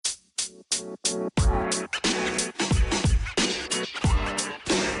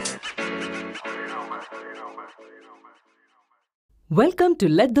Welcome to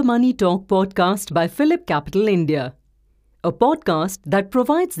Let the Money Talk podcast by Phillip Capital India, a podcast that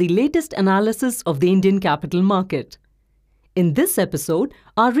provides the latest analysis of the Indian capital market. In this episode,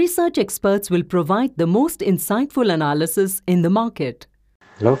 our research experts will provide the most insightful analysis in the market.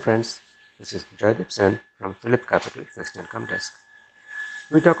 Hello friends, this is Jaydeep Sen from Phillip Capital Fixed Income Desk.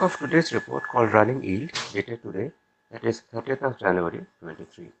 We talk of today's report called Running Yield, dated today, that is 30th of January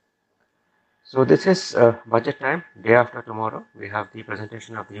 23. So this is budget time. Day after tomorrow, we have the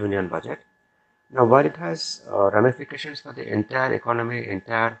presentation of the Union Budget. Now, while it has ramifications for the entire economy,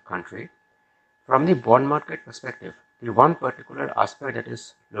 entire country, from the bond market perspective, the one particular aspect that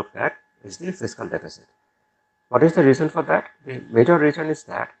is looked at is the fiscal deficit. What is the reason for that? The major reason is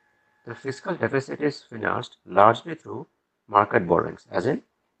that the fiscal deficit is financed largely through market borrowings, as in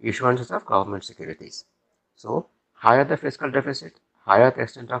issuances of government securities. So, higher the fiscal deficit, higher the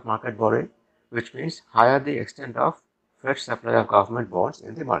extent of market borrowing, which means higher the extent of fresh supply of government bonds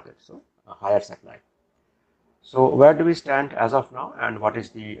in the market. So, a higher supply. So, where do we stand as of now, and what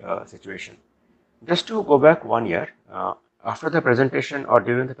is the situation? Just to go back 1 year, after the presentation or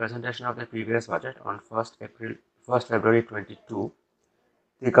during the presentation of the previous budget on 1st February 22,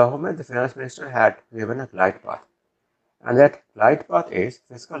 the government, the finance minister had given a glide path. And that glide path is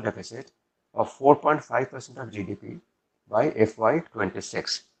fiscal deficit of 4.5% of GDP by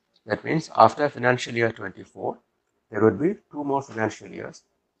FY26. That means after financial year 24, there would be 2 more financial years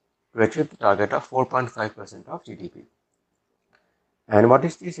to achieve the target of 4.5% of GDP. And what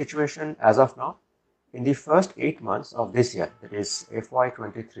is the situation as of now? In the first 8 months of this year, that is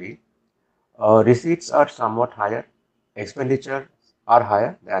FY23, receipts are somewhat higher, expenditure are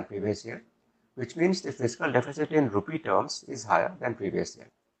higher than previous year, which means the fiscal deficit in rupee terms is higher than previous year.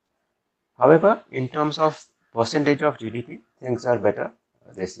 However, in terms of percentage of GDP, things are better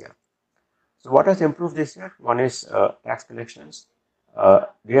this year. So what has improved this year? One is tax collections.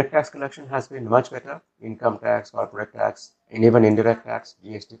 Direct tax collection has been much better. Income tax, corporate tax, and even indirect tax,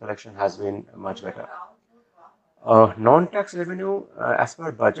 GST collection has been much better. Non-tax revenue, as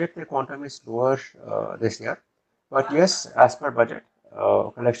per budget, the quantum is lower this year. But yes, as per budget,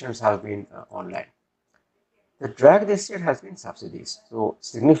 collections have been online. The drag this year has been subsidies. So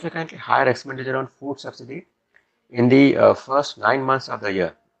significantly higher expenditure on food subsidy in the first 9 months of the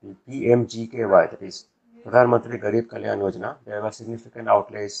year. The PMGKY, that is Pradhan Mantri Garib Kalyan Yojana, there were significant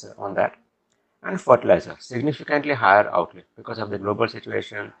outlays on that. And fertilizer, significantly higher outlay because of the global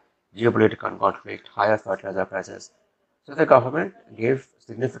situation, geopolitical conflict, higher fertilizer prices. So the government gave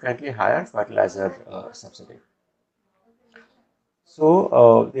significantly higher fertilizer subsidy.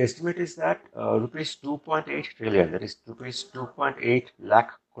 So the estimate is that rupees 2.8 trillion, that is rupees 2.8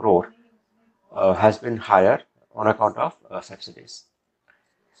 lakh crore, has been higher on account of subsidies.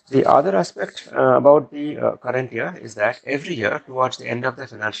 The other aspect about the current year is that every year towards the end of the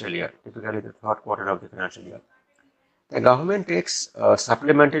financial year, typically the third quarter of the financial year, the government takes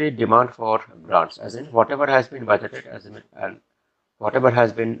supplementary demand for grants, as in whatever has been budgeted and whatever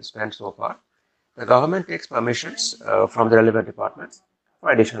has been spent so far, the government takes permissions from the relevant departments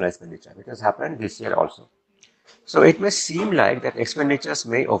for additional expenditure, which has happened this year also. So it may seem like that expenditures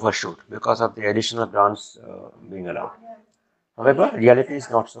may overshoot because of the additional grants being allowed. However, reality is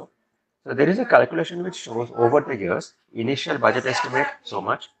not so. So there is a calculation which shows over the years, initial budget estimate so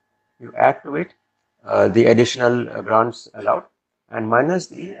much, you add to it the additional grants allowed and minus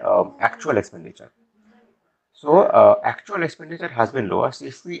the actual expenditure. So actual expenditure has been lower. So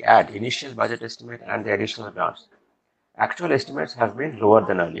if we add initial budget estimate and the additional grants, actual estimates have been lower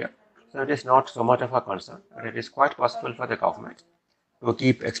than earlier. So it is not so much of a concern, but it is quite possible for the government to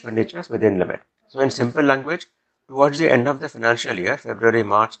keep expenditures within limit. So in simple language, towards the end of the financial year, February,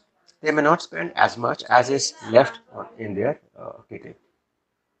 March, they may not spend as much as is left in their kitty.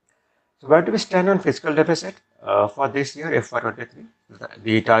 So where do we stand on fiscal deficit for this year, FY23?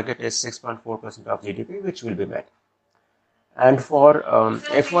 The target is 6.4% of GDP, which will be met. And for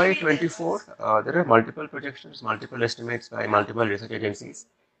FY24, there are multiple projections, multiple estimates by multiple research agencies.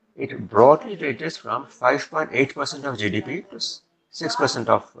 It broadly ranges from 5.8% of GDP to 6%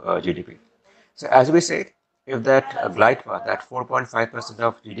 of GDP. So as we said, if that glide path, that 4.5%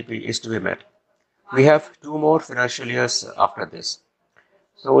 of GDP is to be met, we have 2 more financial years after this.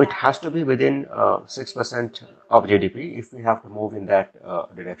 So it has to be within 6% of GDP if we have to move in that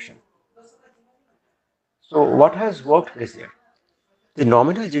direction. So what has worked this year? The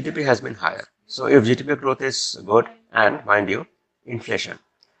nominal GDP has been higher. So if GDP growth is good, and mind you, inflation.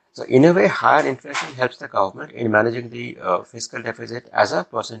 So in a way, higher inflation helps the government in managing the fiscal deficit as a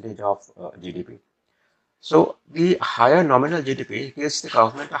percentage of GDP. So the higher nominal GDP gives the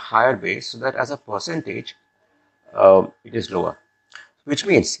government a higher base so that as a percentage, it is lower. Which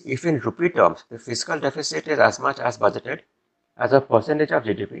means if in rupee terms, the fiscal deficit is as much as budgeted, as a percentage of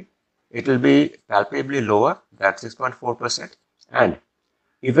GDP, it will be palpably lower than 6.4%. And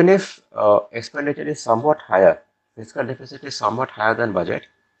even if expenditure is somewhat higher, fiscal deficit is somewhat higher than budget,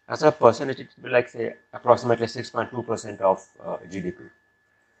 as a percentage, it will be like, say, approximately 6.2% of GDP.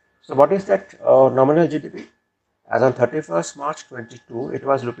 So what is that nominal GDP? As on 31st March 22, it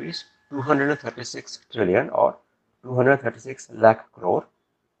was rupees 236 trillion or 236 lakh crore.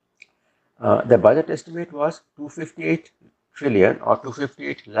 The budget estimate was 258 trillion or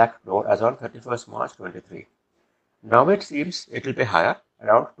 258 lakh crore as on 31st March 23. Now it seems it will be higher,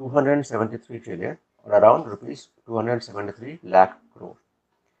 around 273 trillion or around rupees 273 lakh crore.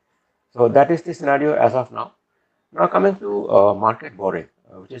 So that is the scenario as of now. Now coming to market borrowing,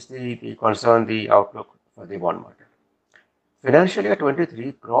 which is the concern, the outlook for the bond market. Financial year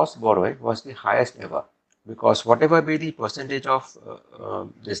 23 gross borrowing was the highest ever, because whatever be the percentage of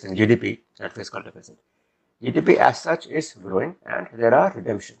this thing, GDP and fiscal deficit, GDP as such is growing and there are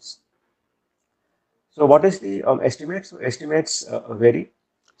redemptions. So what is the estimate? So estimates vary.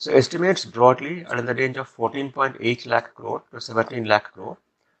 So estimates broadly are in the range of 14.8 lakh crore to 17 lakh crore,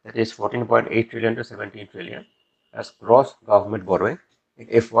 that is 14.8 trillion to 17 trillion as gross government borrowing in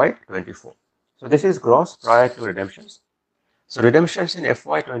FY24. So this is gross prior to redemptions. So redemptions in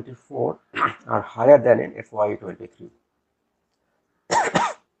FY24 are higher than in FY23.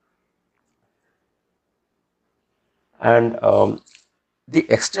 And the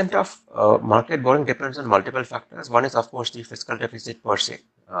extent of market borrowing depends on multiple factors. One is, of course, the fiscal deficit per se.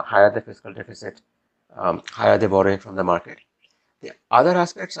 Higher the fiscal deficit, higher the borrowing from the market. The other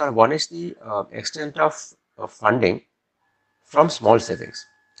aspects are, one is the extent of funding from small savings.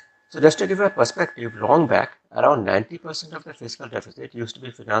 So just to give a perspective, long back, around 90% of the fiscal deficit used to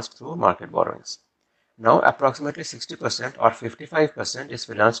be financed through market borrowings. Now approximately 60% or 55% is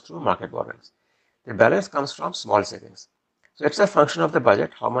financed through market borrowings. The balance comes from small savings. So it's a function of the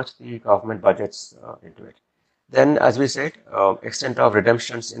budget, how much the government budgets into it. Then, as we said, extent of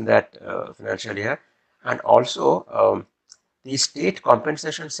redemptions in that financial year, and also the state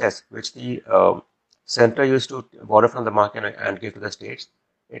compensation cess, which the center used to borrow from the market and give to the states,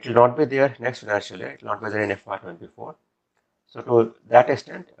 it will not be there next financial year. It will not be there in FY24. So to that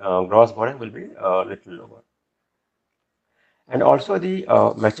extent, gross borrowing will be a little lower. And also the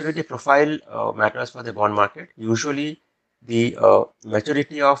maturity profile matters for the bond market. Usually the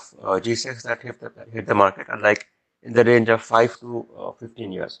maturity of G-Secs that hit the market are like in the range of 5 to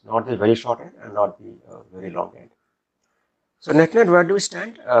 15 years, not the very short end and not the very long end. So net, where do we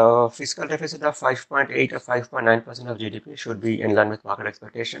stand? Fiscal deficit of 5.8 or 5.9% of GDP should be in line with market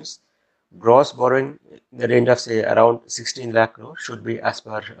expectations. Gross borrowing in the range of, say, around 16 lakh crore should be as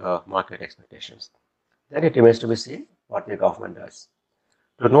per market expectations. Then it remains to be seen what the government does.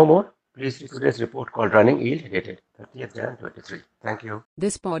 To know more, please read today's report called Running Yield, dated 30th Jan 23. Thank you.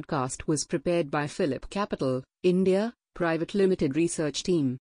 This podcast was prepared by Phillip Capital, India, Private Limited Research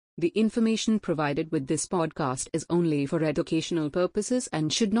Team. The information provided with this podcast is only for educational purposes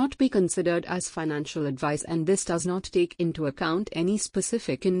and should not be considered as financial advice, and this does not take into account any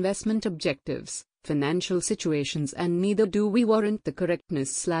specific investment objectives, financial situations, and neither do we warrant the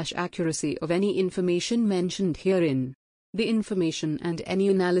correctness/accuracy of any information mentioned herein. The information and any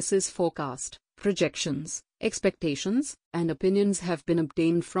analysis, forecast, projections, expectations, and opinions have been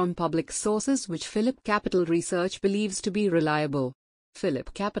obtained from public sources which Phillip Capital Research believes to be reliable.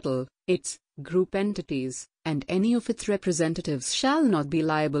 Phillip Capital, its group entities, and any of its representatives shall not be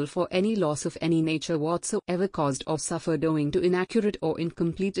liable for any loss of any nature whatsoever caused or suffered owing to inaccurate or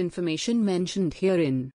incomplete information mentioned herein.